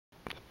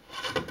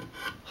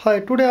Hi,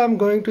 today I'm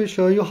going to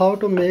show you how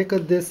to make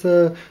this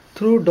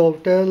through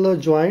dovetail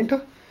joint.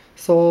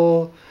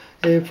 So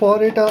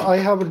for it I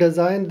have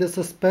designed this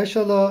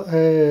special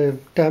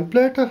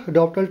template,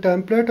 dovetail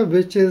template,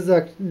 which is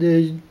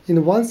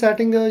in one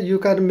setting you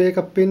can make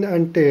a pin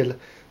and tail.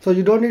 So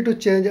you don't need to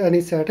change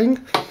any setting.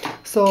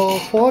 So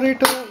for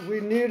it we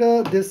need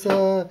this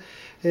a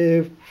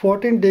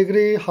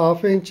 14-degree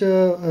half-inch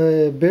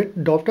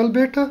bit, dovetail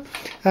bit,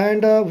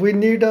 and we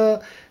need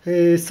a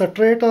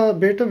straight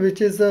bit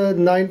which is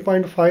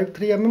 9.53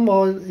 mm,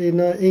 or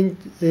in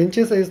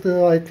inches is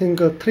I think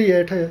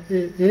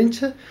 3/8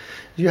 inch.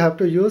 You have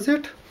to use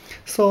it.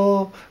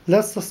 So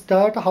let's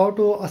start how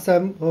to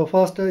assemble.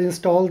 First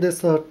install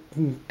this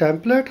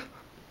template.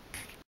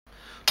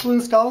 To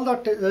install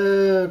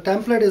the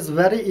template is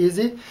very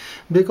easy,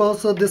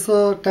 because this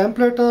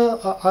template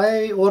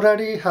I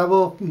already have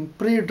a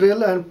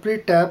pre-drill and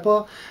pre-tap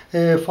 5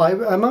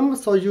 mm,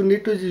 so you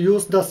need to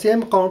use the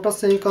same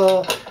countersink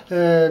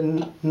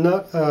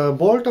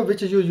bolt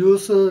which you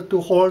use to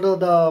hold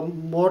the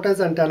mortise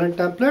and talent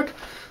template.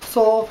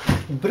 So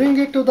bring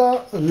it to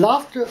the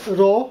last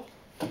row,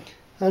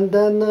 and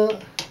then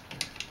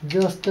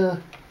just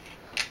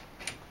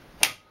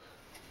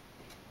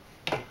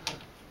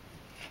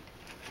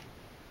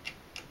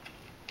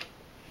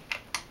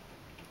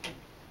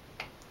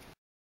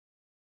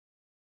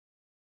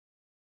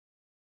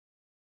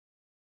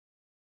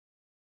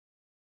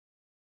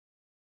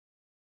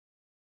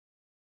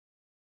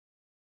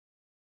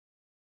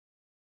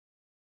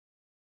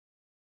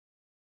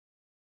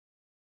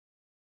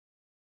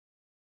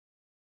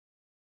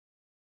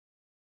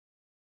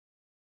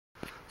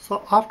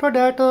so after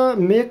that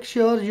make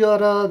sure your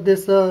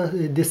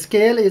the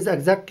scale is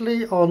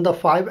exactly on the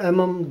 5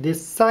 mm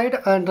this side,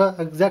 and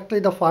exactly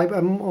the 5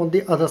 mm on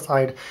the other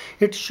side.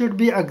 It should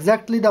be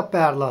exactly the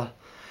parallel.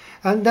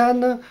 And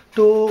then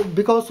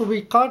because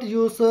we can't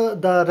use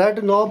the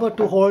red knob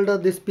to hold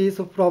this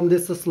piece from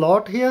this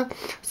slot here,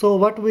 so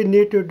what we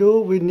need to do,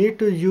 we need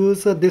to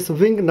use this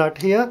wing nut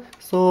here,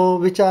 so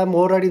which I am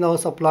already now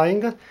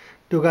supplying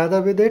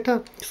together with it.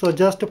 So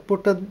just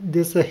put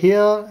this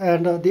here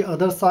and the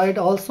other side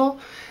also,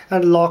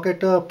 and lock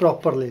it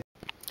properly.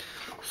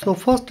 So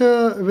first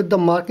with the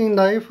marking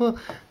knife,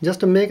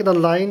 just make the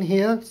line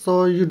here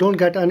so you don't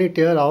get any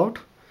tear out.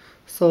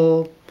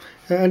 So,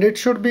 and it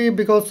should be,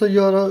 because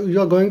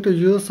you're going to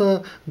use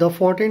the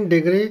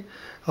 14-degree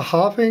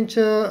half-inch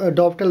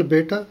dovetail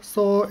bit,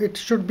 so it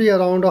should be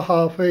around a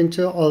half-inch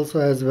also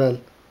as well.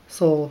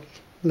 So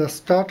let's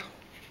start.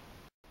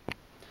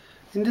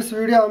 In this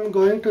video I'm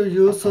going to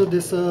use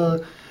this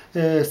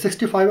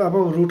 65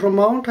 mm router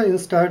mount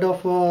instead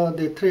of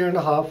the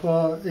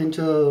 3.5 inch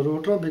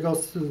router,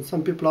 because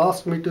some people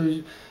ask me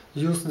to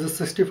use the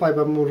 65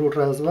 mm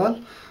router as well.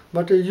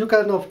 But you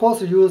can of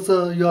course use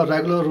your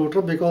regular router,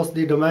 because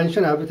the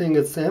dimension, everything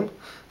is same.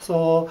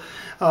 So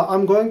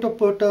I'm going to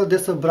put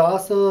this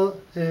brass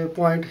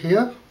point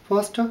here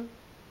first, and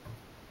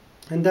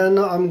then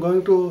I'm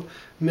going to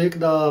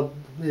make the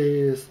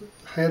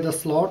head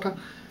slot.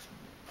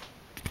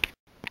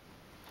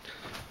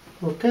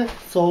 Okay,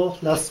 so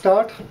let's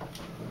start.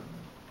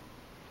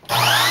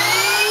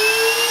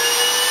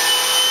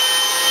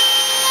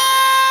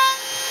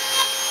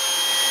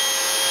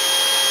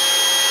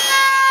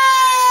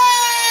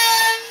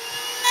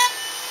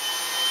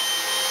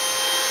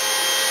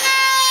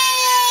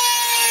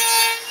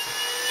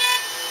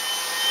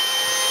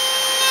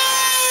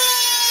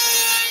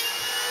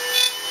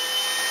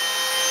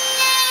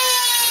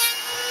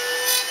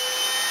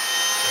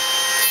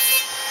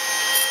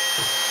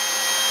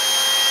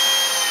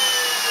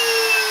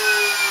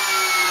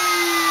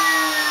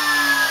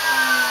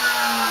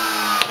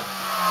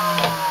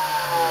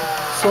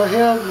 So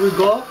here we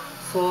go.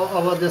 So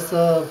our this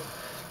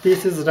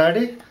piece is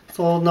ready.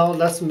 So now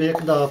let's make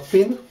the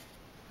pin.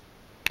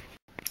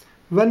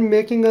 When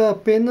making a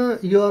pin,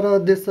 your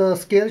this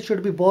scale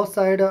should be both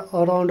side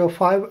around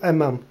 5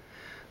 mm.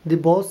 The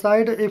both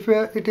side, if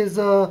it is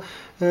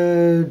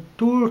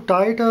too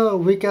tight,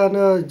 we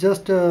can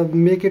just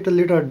make it a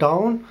little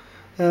down.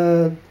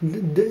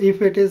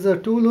 If it is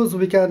too loose,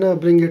 we can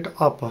bring it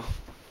up.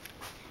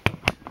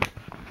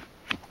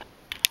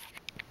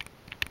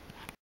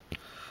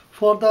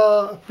 For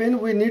the pin,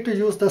 we need to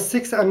use the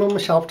 6 mm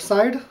shaft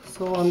side.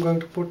 So I'm going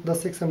to put the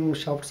 6 mm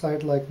shaft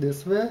side like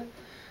this way,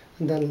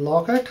 and then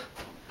lock it,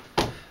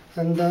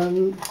 and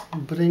then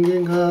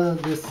bringing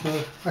this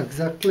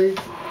exactly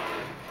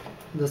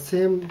the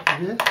same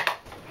way,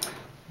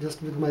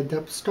 just with my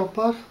depth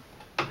stopper.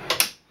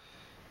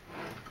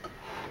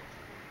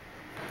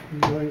 I'm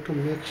going to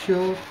make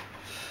sure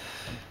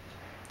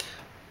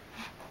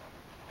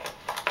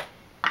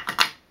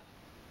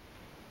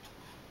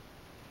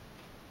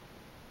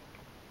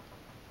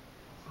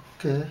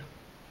okay.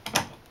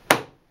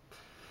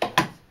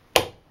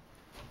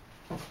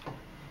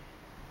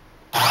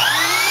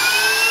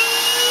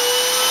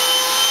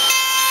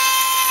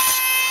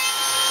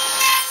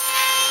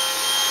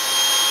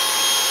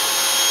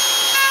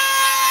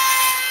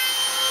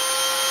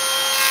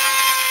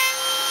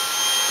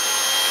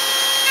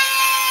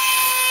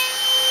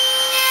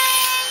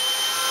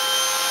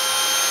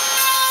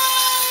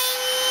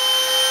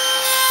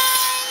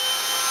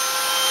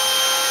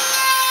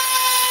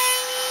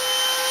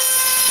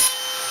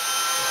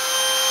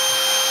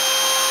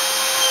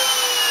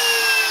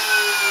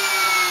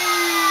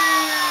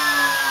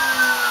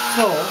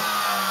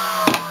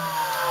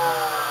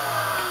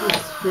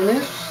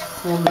 finished.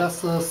 So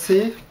let's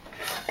see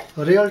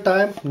real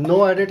time,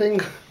 no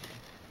editing.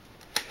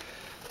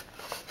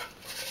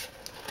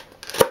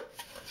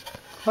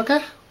 Okay,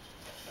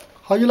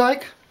 how you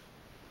like?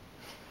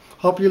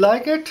 Hope you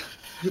like it.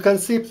 You can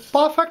see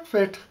perfect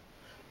fit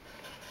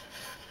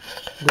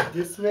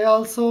this way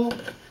also,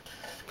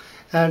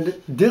 and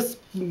this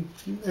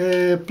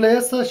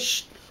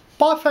place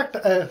perfect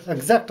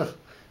exact.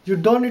 You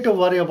don't need to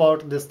worry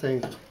about this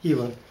thing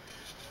even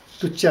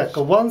to check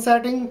one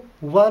setting,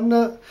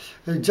 one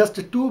just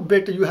 2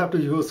 bit you have to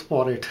use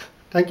for it.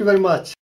 Thank you very much.